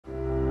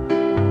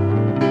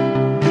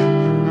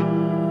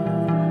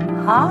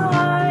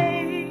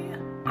Hi!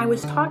 I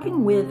was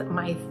talking with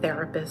my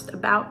therapist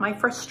about my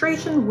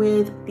frustration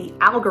with the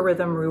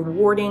algorithm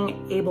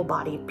rewarding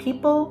able-bodied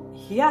people.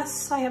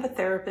 Yes, I have a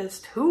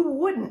therapist. Who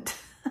wouldn't?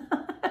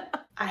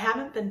 I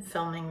haven't been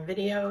filming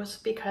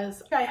videos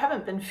because I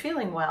haven't been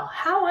feeling well.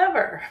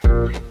 However,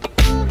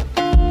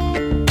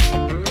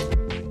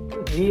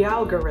 the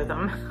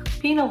algorithm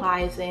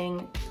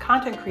penalizing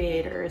content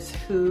creators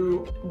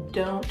who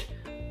don't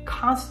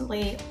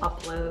constantly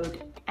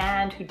upload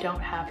and who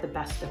don't have the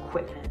best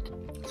equipment.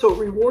 So it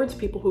rewards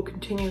people who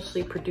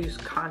continuously produce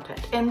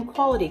content and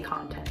quality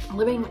content.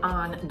 Living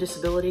on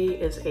disability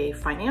is a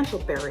financial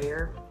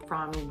barrier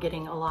from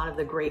getting a lot of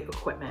the great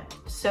equipment.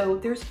 So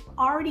there's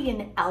already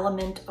an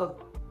element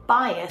of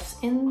bias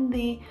in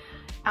the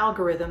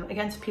algorithm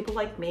against people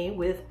like me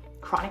with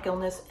chronic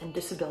illness and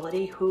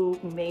disability who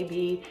may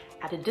be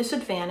at a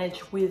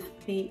disadvantage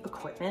with the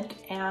equipment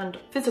and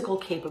physical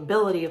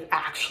capability of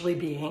actually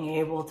being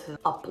able to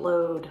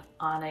upload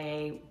on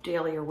a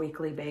daily or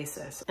weekly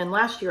basis. And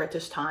last year at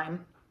this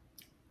time,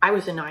 I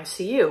was in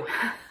ICU.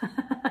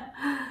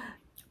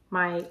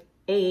 My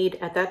aide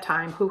at that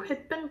time, who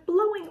had been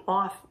blowing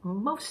off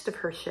most of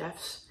her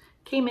shifts,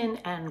 came in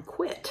and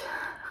quit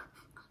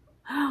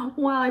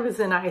while I was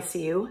in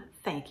ICU.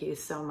 Thank you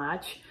so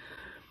much.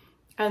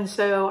 And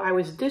so I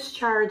was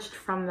discharged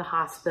from the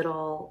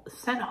hospital,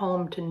 sent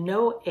home to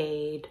no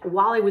aid.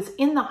 While I was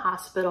in the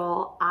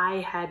hospital, I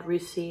had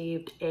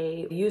received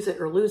a use it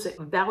or lose it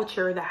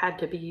voucher that had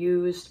to be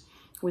used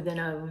within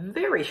a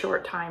very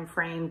short time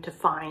frame to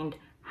find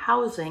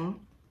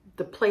housing.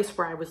 The place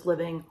where I was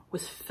living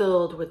was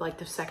filled with like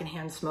the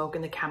secondhand smoke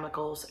and the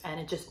chemicals, and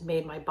it just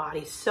made my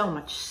body so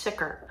much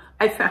sicker.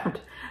 I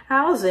found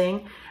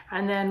housing,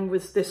 and then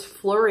was this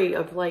flurry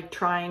of like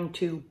trying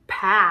to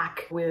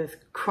pack with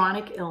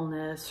chronic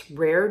illness,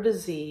 rare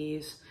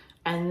disease,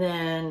 and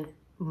then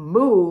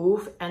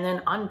move and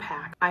then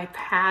unpack. I've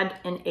had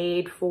an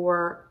aide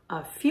for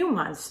a few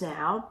months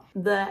now.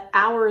 The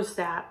hours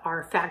that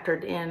are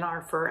factored in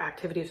are for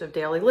activities of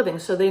daily living,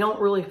 so they don't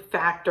really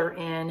factor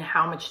in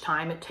how much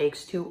time it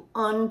takes to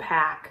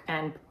unpack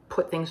and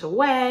put things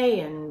away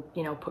and,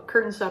 you know, put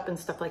curtains up and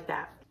stuff like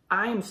that.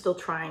 I am still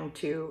trying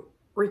to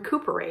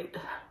recuperate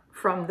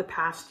from the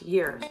past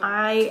years.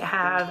 I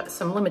have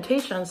some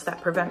limitations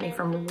that prevent me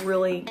from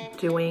really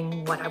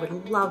doing what I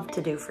would love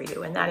to do for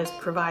you, and that is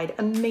provide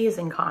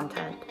amazing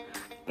content.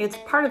 It's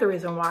part of the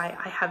reason why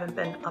I haven't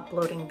been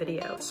uploading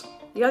videos.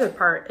 The other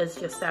part is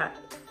just that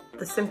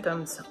the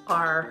symptoms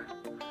are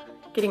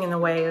getting in the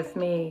way of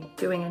me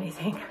doing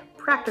anything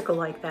practical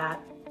like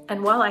that.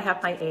 And while I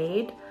have my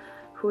aide,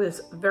 who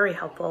is very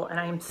helpful, and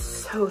I am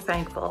so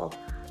thankful,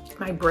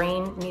 my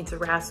brain needs a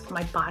rest,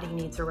 my body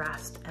needs a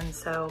rest, and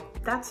so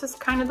that's just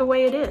kind of the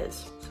way it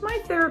is. So my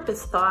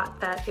therapist thought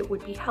that it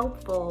would be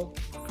helpful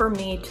for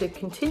me to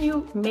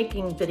continue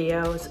making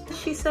videos.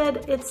 She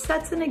said it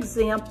sets an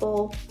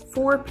example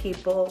for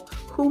people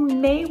who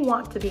may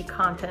want to be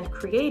content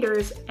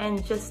creators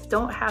and just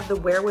don't have the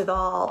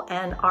wherewithal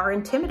and are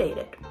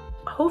intimidated.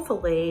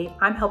 Hopefully,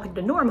 I'm helping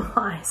to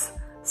normalize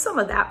some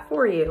of that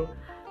for you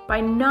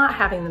by not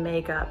having the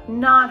makeup,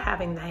 not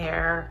having the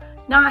hair,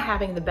 not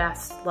having the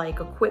best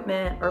like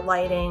equipment or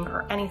lighting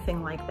or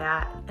anything like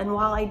that. And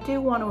while I do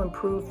want to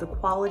improve the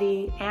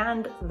quality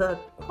and the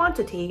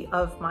quantity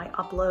of my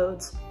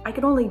uploads, I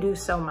can only do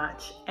so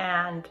much.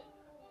 And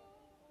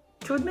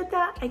to admit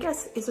that, I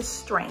guess, is a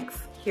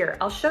strength. Here,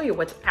 I'll show you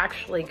what's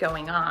actually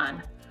going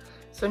on.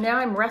 So now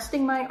I'm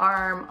resting my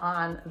arm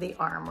on the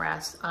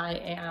armrest. I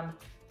am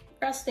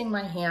resting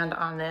my hand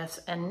on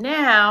this, and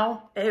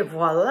now, et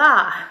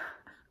voila!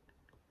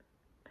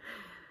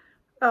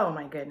 Oh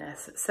my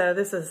goodness, so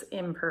this is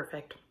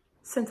imperfect.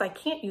 Since I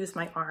can't use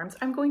my arms,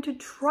 I'm going to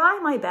try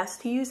my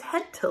best to use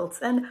head tilts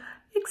and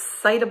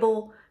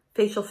excitable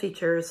facial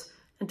features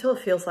until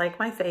it feels like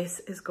my face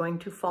is going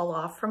to fall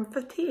off from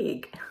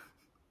fatigue.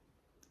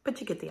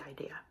 But you get the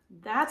idea.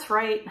 That's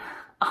right,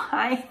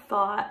 I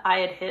thought I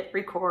had hit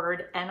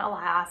record, and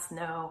alas,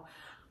 no.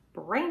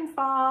 Brain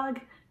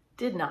fog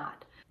did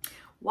not.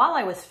 While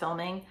I was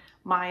filming,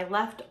 my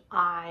left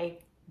eye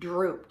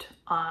drooped,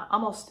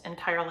 almost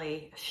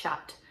entirely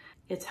shut.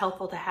 It's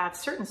helpful to have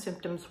certain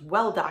symptoms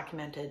well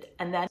documented,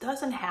 and that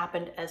doesn't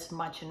happen as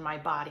much in my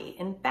body.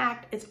 In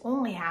fact, it's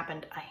only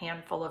happened a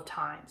handful of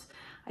times.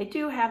 I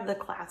do have the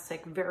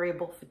classic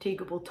variable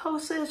fatigable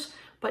ptosis,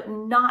 but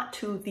not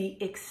to the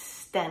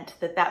extent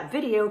that that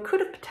video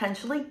could have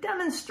potentially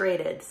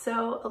demonstrated.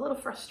 So a little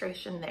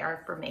frustration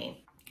there for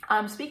me.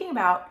 Speaking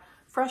about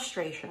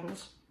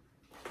frustrations,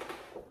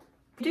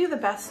 do the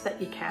best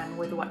that you can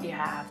with what you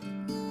have.